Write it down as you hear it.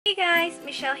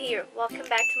Michelle here. Welcome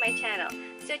back to my channel.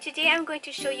 So today I'm going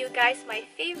to show you guys my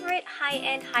favorite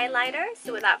high-end highlighter.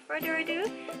 So without further ado,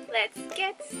 let's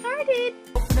get started.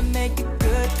 To make a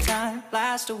good time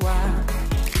last a while.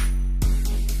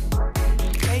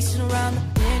 Pacing around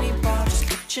the mini bar, just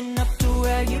catching up to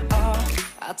where you are.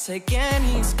 I'll take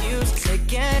any excuse,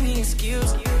 take any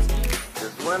excuse.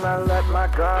 Just when I let my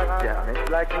guard down,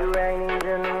 it's like you ain't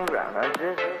even around. I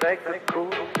just take the cool.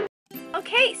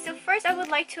 Okay, so first I would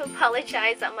like to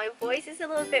apologize that my voice is a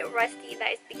little bit rusty.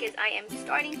 That is because I am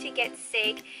starting to get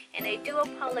sick, and I do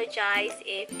apologize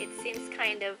if it seems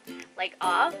kind of like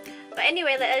off. But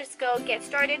anyway, let's go get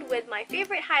started with my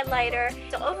favorite highlighter.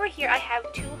 So over here I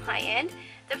have two high-end.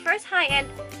 The first high-end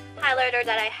highlighter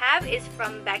that I have is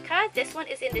from BECCA. This one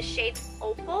is in the shade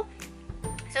Opal.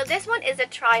 So this one is a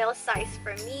trial size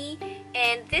for me,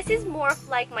 and this is more of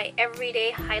like my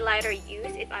everyday highlighter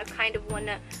use if I kind of want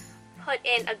to put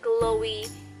in a glowy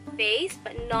face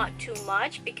but not too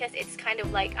much, because it's kind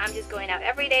of like I'm just going out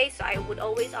every day. So I would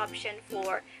always option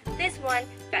for this one,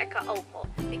 BECCA Opal,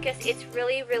 because it's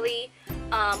really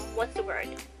what's the word,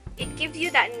 it gives you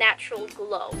that natural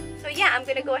glow. So yeah, I'm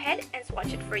gonna go ahead and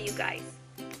swatch it for you guys.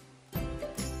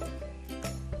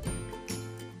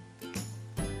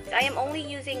 I am only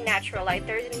using natural light.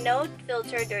 There is no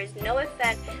filter, there is no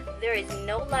effect, there is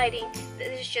no lighting.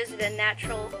 This is just the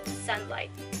natural sunlight.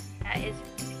 That is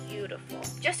beautiful.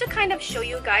 Just to kind of show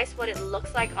you guys what it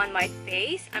looks like on my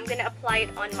face, I'm gonna apply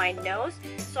it on my nose.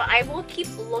 So I will keep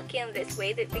looking this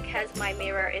way because my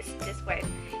mirror is this way.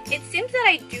 It seems that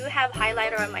I do have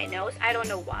highlighter on my nose. I don't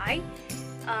know why.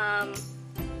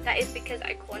 That is because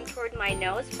I contoured my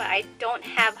nose, but I don't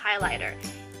have highlighter.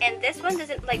 And this one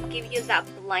doesn't like give you that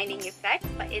blinding effect,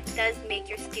 but it does make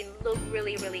your skin look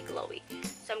really glowy.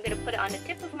 So I'm gonna put it on the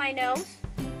tip of my nose,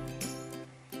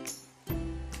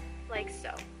 like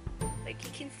so. Like you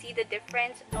can see the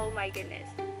difference. Oh my goodness.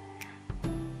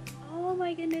 Oh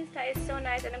my goodness, that is so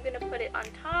nice. And I'm gonna put it on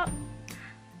top.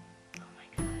 Oh my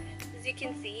gosh. As you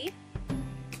can see.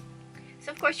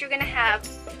 So of course you're gonna have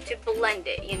to blend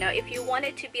it, you know. If you want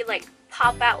it to be like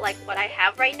pop out like what I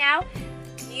have right now,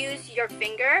 use your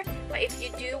finger. But if you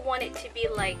do want it to be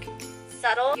like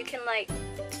subtle, you can like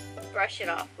brush it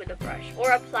off with a brush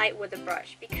or apply it with a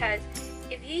brush, because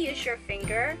if you use your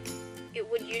finger, it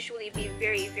would usually be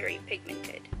very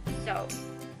pigmented. So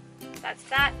that's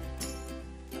that.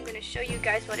 I'm gonna show you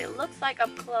guys what it looks like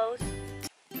up close.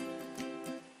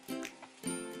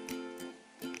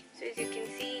 So as you can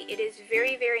see, it is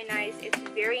very nice. It's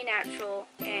very natural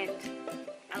and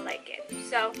I like it.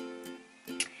 So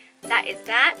that is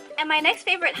that. And my next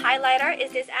favorite highlighter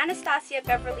is this Anastasia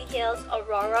Beverly Hills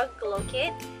Aurora Glow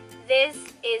Kit. This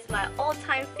is my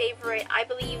all-time favorite. I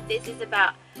believe this is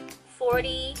about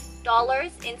 $40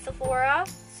 in Sephora.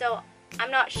 So I'm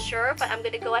not sure, but I'm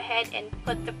gonna go ahead and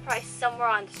put the price somewhere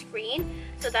on the screen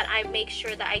so that I make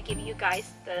sure that I give you guys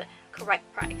the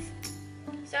correct price.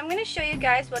 So I'm gonna show you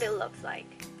guys what it looks like.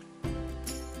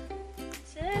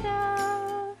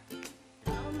 Ta-da!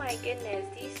 Oh my goodness,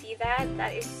 do you see that?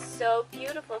 That is so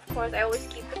beautiful. Of course, I always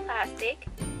keep the plastic.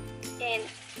 And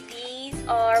these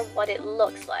are what it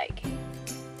looks like.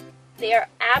 They are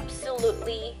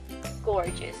absolutely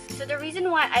gorgeous. So the reason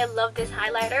why I love this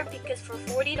highlighter, because for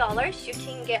 $40 you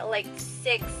can get like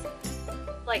 6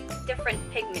 like different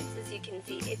pigments. As you can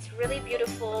see, it's really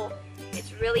beautiful,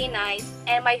 it's really nice,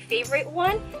 and my favorite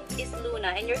one is Luna,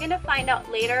 and you're gonna find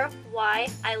out later why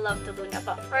I love the Luna.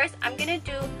 But first I'm gonna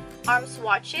do arm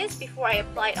swatches before I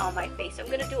apply it on my face. So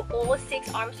I'm gonna do all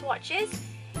 6 arm swatches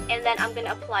and then I'm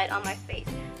gonna apply it on my face.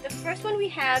 The first one we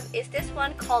have is this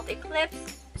one called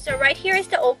Eclipse. So right here is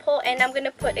the Opal, and I'm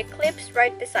gonna put Eclipse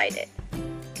right beside it.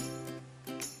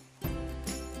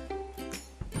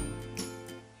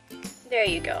 There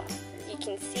you go. As you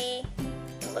can see,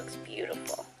 it looks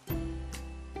beautiful.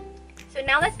 So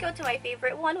now let's go to my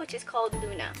favorite one, which is called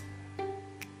Luna.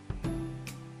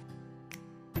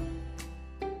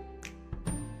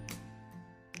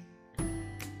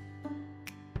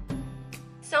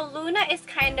 So Luna is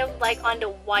kind of like on the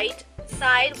white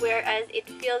side, whereas it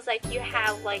feels like you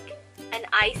have like an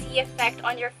icy effect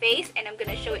on your face, and I'm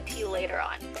gonna show it to you later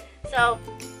on. So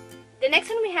the next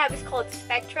one we have is called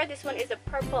Spectra. This one is a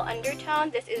purple undertone.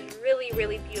 This is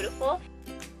really beautiful.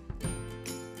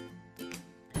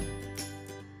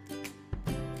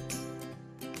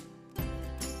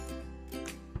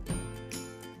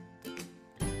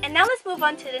 And now let's move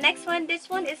on to the next one. This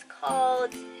one is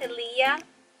called Helia.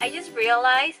 I just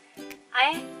realized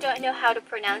I don't know how to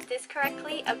pronounce this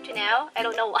correctly up to now. I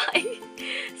don't know why.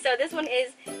 So this one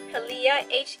is Helia,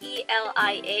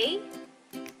 Helia.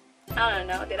 I don't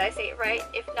know, did I say it right?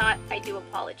 If not, I do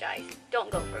apologize. Don't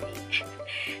go for me.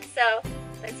 So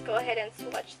let's go ahead and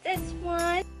swatch this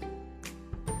one.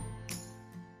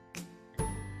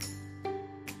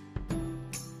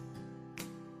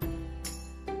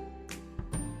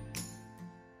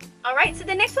 Alright, so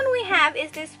the next one we have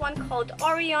is this one called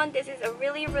Orion. This is a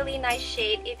really, really nice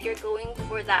shade if you're going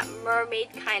for that mermaid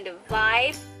kind of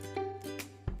vibe.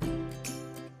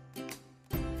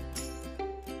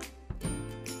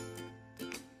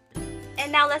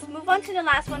 And now let's move on to the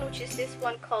last one, which is this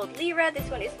one called Lyra. This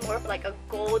one is more of like a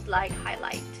gold-like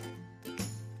highlight.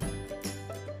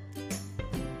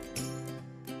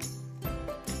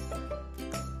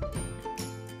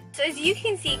 So as you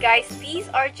can see, guys, these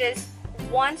are just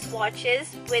one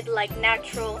swatches with like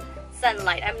natural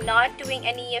sunlight. I'm not doing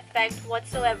any effect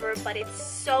whatsoever, but it's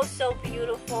so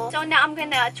beautiful. So now I'm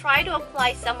gonna try to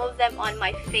apply some of them on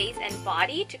my face and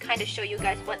body to kind of show you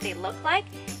guys what they look like.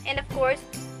 And of course,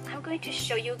 I'm going to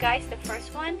show you guys the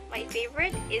first one. My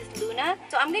favorite is Luna.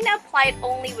 So I'm gonna apply it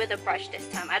only with a brush this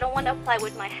time. I don't want to apply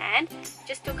with my hand,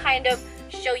 just to kind of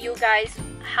show you guys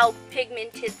how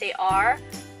pigmented they are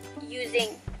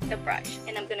using the brush.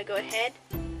 And I'm gonna go ahead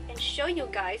and show you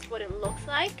guys what it looks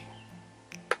like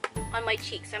on my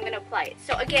cheeks. So I'm gonna apply it.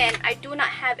 So again, I do not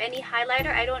have any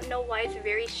highlighter. I don't know why it's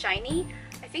very shiny.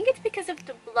 I think it's because of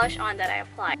the blush on that I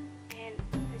applied. And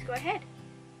let's go ahead.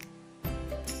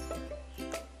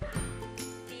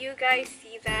 Do you guys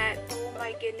see that? Oh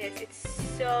my goodness, it's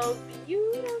so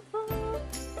beautiful.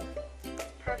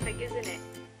 Perfect, isn't it?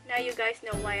 Now you guys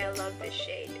know why I love this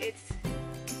shade. It's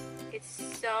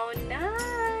so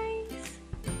nice.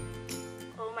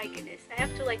 Oh my goodness, I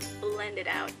have to like blend it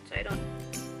out so I don't.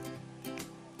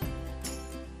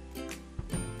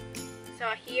 So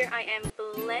here I am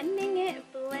blending it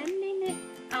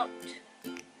out.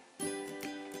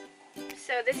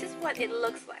 So this is what it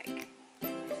looks like.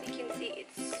 As you can see,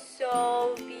 it's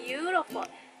so beautiful.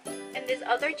 And this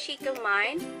other cheek of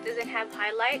mine doesn't have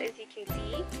highlight, as you can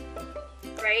see.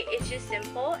 Right? It's just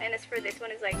simple. And as for this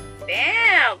one, it's like,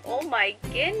 bam! Oh my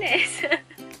goodness!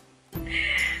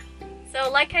 So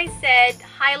like I said,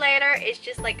 highlighter is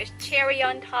just like a cherry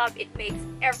on top. It makes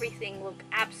everything look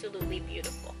absolutely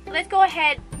beautiful. Let's go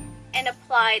ahead and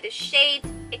apply the shade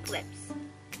Eclipse.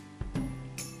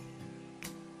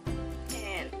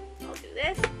 And I'll do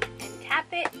this and tap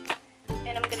it.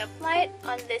 And I'm gonna apply it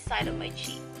on this side of my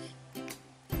cheek.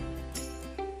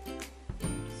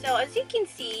 So as you can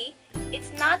see,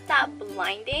 it's not that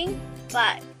blinding,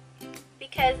 but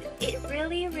because it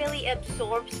really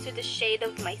absorbs to the shade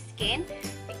of my skin,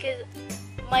 because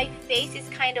my face is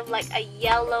kind of like a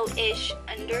yellowish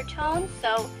undertone.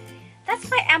 So that's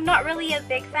why I'm not really a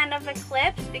big fan of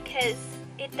Eclipse, because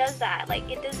it does that. Like,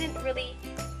 it doesn't really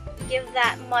give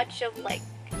that much of like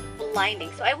blinding.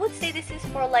 So I would say this is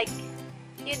for like,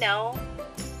 you know,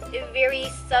 a very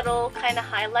subtle kind of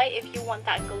highlight if you want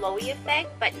that glowy effect,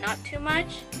 but not too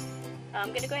much.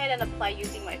 I'm gonna go ahead and apply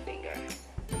using my finger.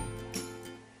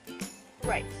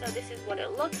 Right, so this is what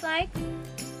it looks like.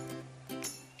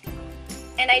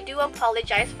 And I do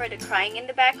apologize for the crying in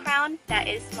the background. That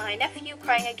is my nephew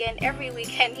crying again. Every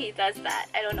weekend he does that.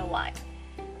 I don't know why.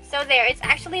 So there, it's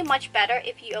actually much better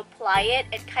if you apply it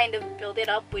and kind of build it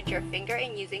up with your finger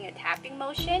and using a tapping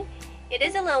motion. It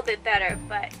is a little bit better,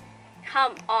 but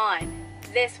come on,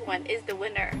 this one is the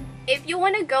winner. If you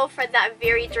want to go for that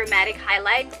very dramatic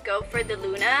highlight, go for the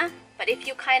Luna. But if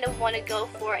you kind of want to go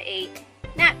for a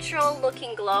natural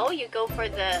looking glow, you go for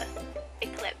the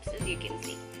Eclipse, as you can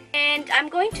see. And I'm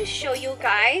going to show you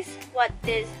guys what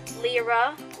this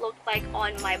Lyra looked like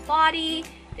on my body.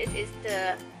 This is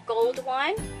the gold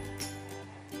one.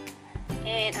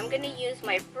 And I'm going to use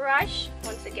my brush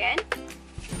once again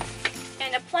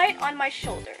and apply it on my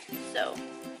shoulder. So,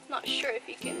 not sure if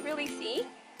you can really see.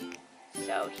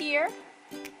 So here,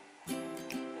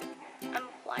 I'm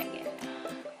applying it.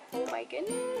 Oh my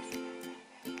goodness.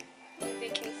 As you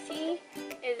can see,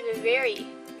 it's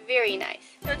very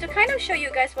nice. So to kind of show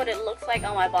you guys what it looks like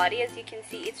on my body, as you can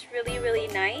see, it's really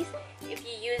nice if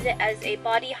you use it as a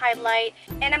body highlight.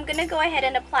 And I'm gonna go ahead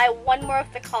and apply one more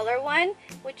of the color one,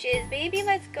 which is, maybe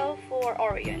let's go for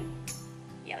Orion.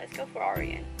 Yeah, let's go for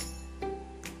Orion.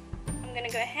 I'm gonna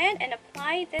go ahead and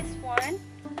apply this one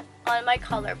on my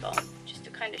collarbone, just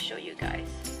to kind of show you guys.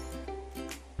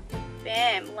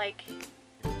 Bam! Like,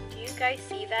 do you guys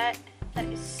see that? That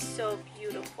is so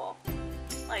beautiful.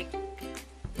 Like,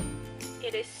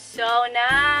 it is so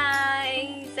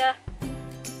nice.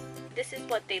 This is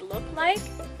what they look like,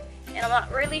 and I'm not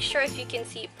really sure if you can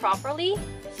see it properly.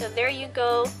 So there you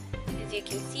go, as you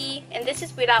can see, and this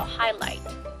is without highlight.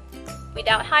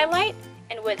 Without highlight,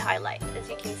 and with highlight. As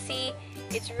you can see,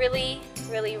 it's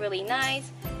really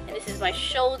nice. And this is my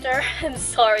shoulder. I'm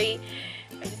sorry,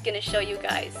 I'm just gonna show you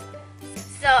guys.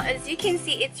 So as you can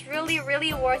see, it's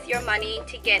really worth your money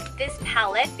to get this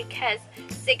palette because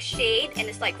 6 shades and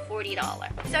it's like $40.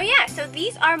 So yeah, so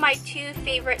these are my 2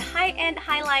 favorite high-end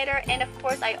highlighter, and of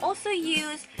course I also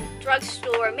use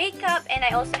drugstore makeup and I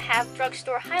also have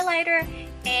drugstore highlighter,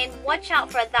 and watch out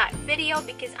for that video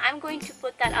because I'm going to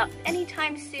put that up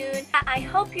anytime soon. I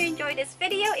hope you enjoyed this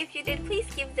video. If you did, please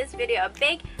give this video a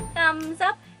big thumbs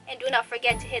up and do not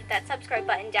forget to hit that subscribe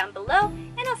button down below,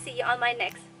 and I'll see you on my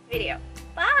next video.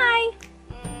 Bye!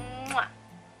 Mwah.